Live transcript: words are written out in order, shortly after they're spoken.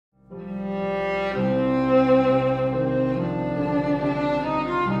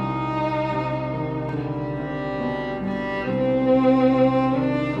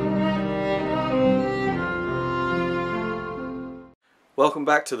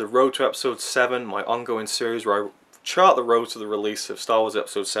welcome back to the Road to Episode 7, my ongoing series where I chart the road to the release of Star Wars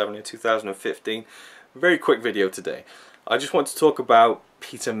Episode 7 in 2015. Very quick video today. I just want to talk about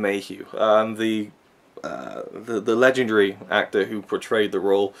Peter Mayhew, the legendary actor who portrayed the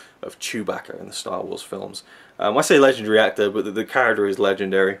role of Chewbacca in the Star Wars films. I say legendary actor, but the character is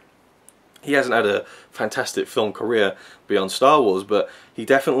legendary. He hasn't had a fantastic film career beyond Star Wars, but he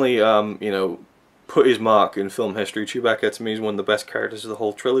definitely, put his mark in film history. Chewbacca, to me, is one of the best characters of the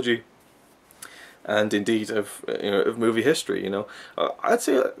whole trilogy, and indeed of movie history. I'd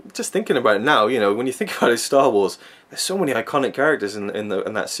say, just thinking about it now, when you think about it, Star Wars, there's so many iconic characters in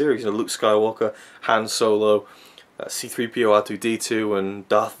that series. Luke Skywalker, Han Solo, C-3PO, R2-D2, and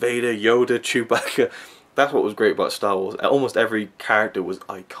Darth Vader, Yoda, Chewbacca. That's what was great about Star Wars. Almost every character was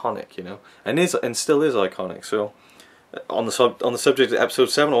iconic, and still is iconic. So, on the subject of Episode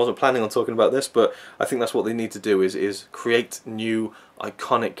 7, I wasn't planning on talking about this, but I think that's what they need to do is create new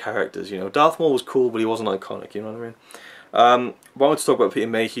iconic characters. Darth Maul was cool, but he wasn't iconic. You know what I mean? But I want to talk about Peter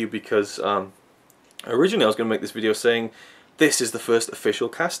Mayhew because originally I was going to make this video saying this is the first official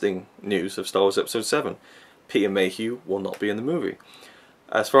casting news of Star Wars Episode 7. Peter Mayhew will not be in the movie.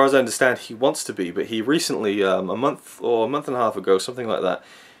 As far as I understand, he wants to be, but he recently, a month and a half ago, something like that,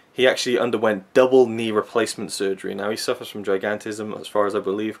 he actually underwent double knee replacement surgery. Now, he suffers from gigantism, as far as I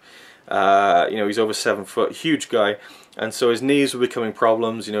believe. He's over 7 foot, huge guy, and so his knees were becoming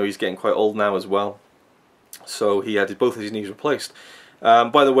problems. He's getting quite old now as well. So he had both of his knees replaced.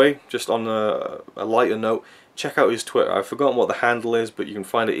 By the way, just on a lighter note, check out his Twitter. I've forgotten what the handle is, but you can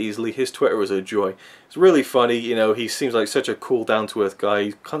find it easily. His Twitter is a joy. It's really funny. He seems like such a cool, down-to-earth guy.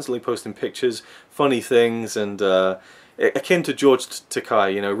 He's constantly posting pictures, funny things, and akin to George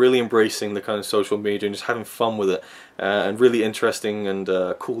Takei, really embracing the kind of social media and just having fun with it, and really interesting and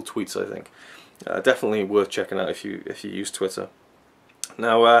cool tweets, I think. Definitely worth checking out if you use Twitter.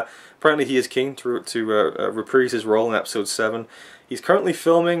 Now, apparently he is keen to reprise his role in Episode 7. He's currently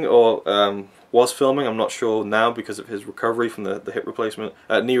filming, or was filming, I'm not sure now because of his recovery from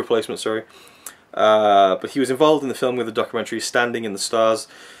the knee replacement, sorry. But he was involved in the filming of the documentary Standing in the Stars,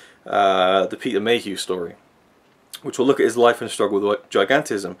 the Peter Mayhew story, which will look at his life and struggle with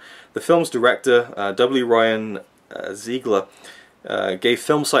gigantism. The film's director, W. Ryan Ziegler, gave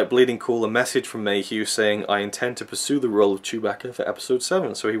film site Bleeding Cool a message from Mayhew saying, "I intend to pursue the role of Chewbacca for Episode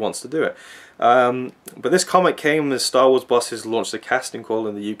 7, so he wants to do it. But this comment came as Star Wars bosses launched a casting call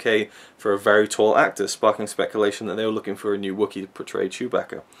in the UK for a very tall actor, sparking speculation that they were looking for a new Wookiee to portray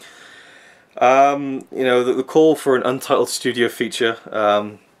Chewbacca. The call for an untitled studio feature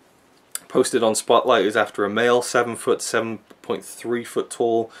posted on Spotlight is after a male, 7 foot, 7.3 foot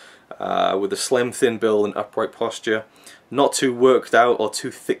tall, with a slim, thin build and upright posture. Not too worked out or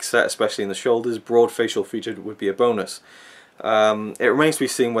too thick set, especially in the shoulders. Broad facial feature would be a bonus. It remains to be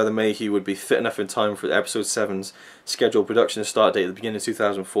seen whether Mayhew would be fit enough in time for Episode 7's scheduled production start date at the beginning of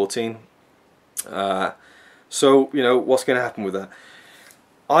 2014. So, what's going to happen with that?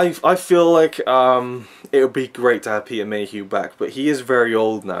 I feel like it would be great to have Peter Mayhew back, but he is very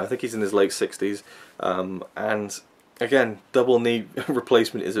old now. I think he's in his late 60s, and again, double knee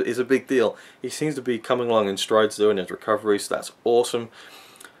replacement is a big deal. He seems to be coming along in strides though in his recovery, so that's awesome.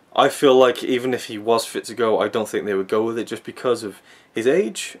 I feel like even if he was fit to go, I don't think they would go with it just because of his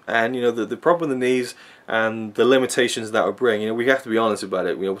age and the problem with the knees and the limitations that would bring. We have to be honest about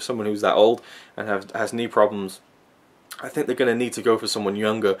it. With someone who's that old and has knee problems, I think they're going to need to go for someone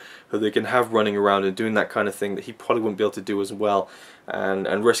younger who they can have running around and doing that kind of thing that he probably wouldn't be able to do as well,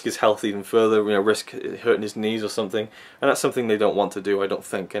 and risk his health even further, risk hurting his knees or something, and that's something they don't want to do, I don't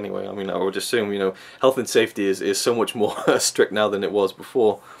think, anyway. I mean, I would assume, health and safety is so much more strict now than it was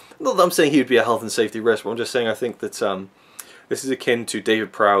before. Not that I'm saying he would be a health and safety risk, but I'm just saying I think that this is akin to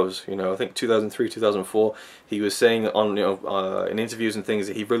David Prowse. I think 2003, 2004, he was saying on in interviews and things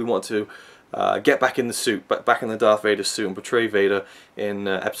that he really wanted to get back in the suit, back in the Darth Vader suit, and portray Vader in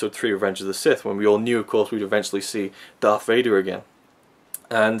Episode 3, Revenge of the Sith, when we all knew, of course, we'd eventually see Darth Vader again.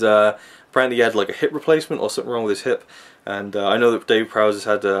 And apparently he had like a hip replacement or something wrong with his hip, and I know that David Prowse has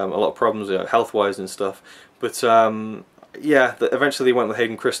had a lot of problems health-wise and stuff, but yeah, eventually they went with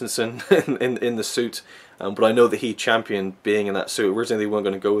Hayden Christensen in the suit, but I know that he championed being in that suit. Originally they weren't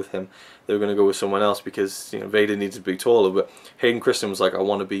going to go with him, they were going to go with someone else because Vader needed to be taller, but Hayden Christensen was like, I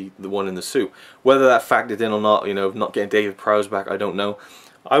want to be the one in the suit. Whether that factored in or not, not getting David Prowse back, I don't know.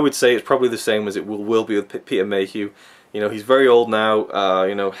 I would say it's probably the same as it will be with Peter Mayhew. He's very old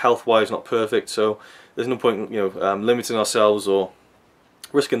now, health-wise not perfect, so there's no point limiting ourselves or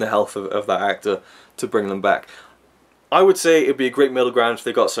risking the health of that actor to bring them back. I would say it'd be a great middle ground if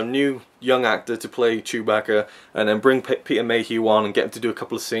they got some new young actor to play Chewbacca, and then bring Peter Mayhew on and get him to do a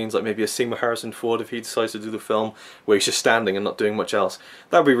couple of scenes, like maybe a scene with Harrison Ford if he decides to do the film, where he's just standing and not doing much else.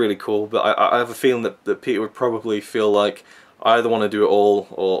 That'd be really cool, but I have a feeling that Peter would probably feel like I either want to do it all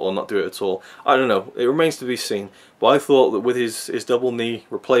or not do it at all. I don't know, it remains to be seen, but I thought that with his double knee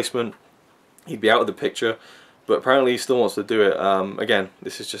replacement, he'd be out of the picture, but apparently he still wants to do it. Again,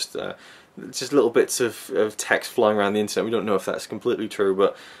 this is just little bits of text flying around the internet. We don't know if that's completely true,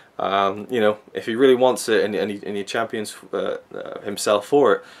 but you know, if he really wants it and he champions himself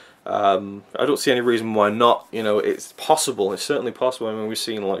for it, I don't see any reason why not. You know, it's possible. It's certainly possible. I mean, we've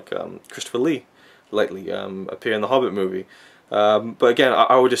seen like Christopher Lee lately appear in the Hobbit movie. But again,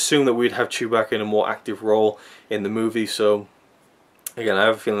 I would assume that we'd have Chewbacca in a more active role in the movie, so again, I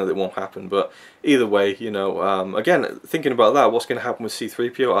have a feeling that it won't happen. But either way, you know, again, thinking about that, what's going to happen with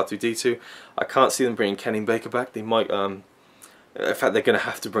C-3PO, R2-D2, I can't see them bringing Kenny Baker back. They might, in fact, they're going to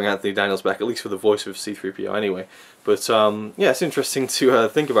have to bring Anthony Daniels back, at least for the voice of C-3PO anyway. But yeah, it's interesting to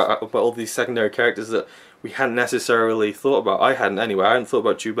think about all these secondary characters that we hadn't necessarily thought about. I hadn't anyway. I hadn't thought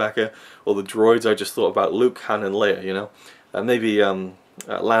about Chewbacca or the droids. I just thought about Luke, Han and Leia, you know. Maybe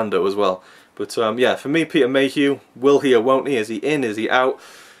Lando as well. But yeah, for me, Peter Mayhew, will he or won't he? Is he in? Is he out?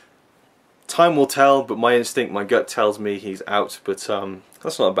 Time will tell, but my instinct, my gut tells me he's out. But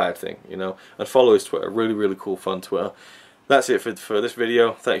that's not a bad thing, you know. And follow his Twitter. Really, really cool, fun Twitter. That's it for this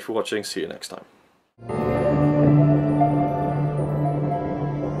video. Thank you for watching. See you next time.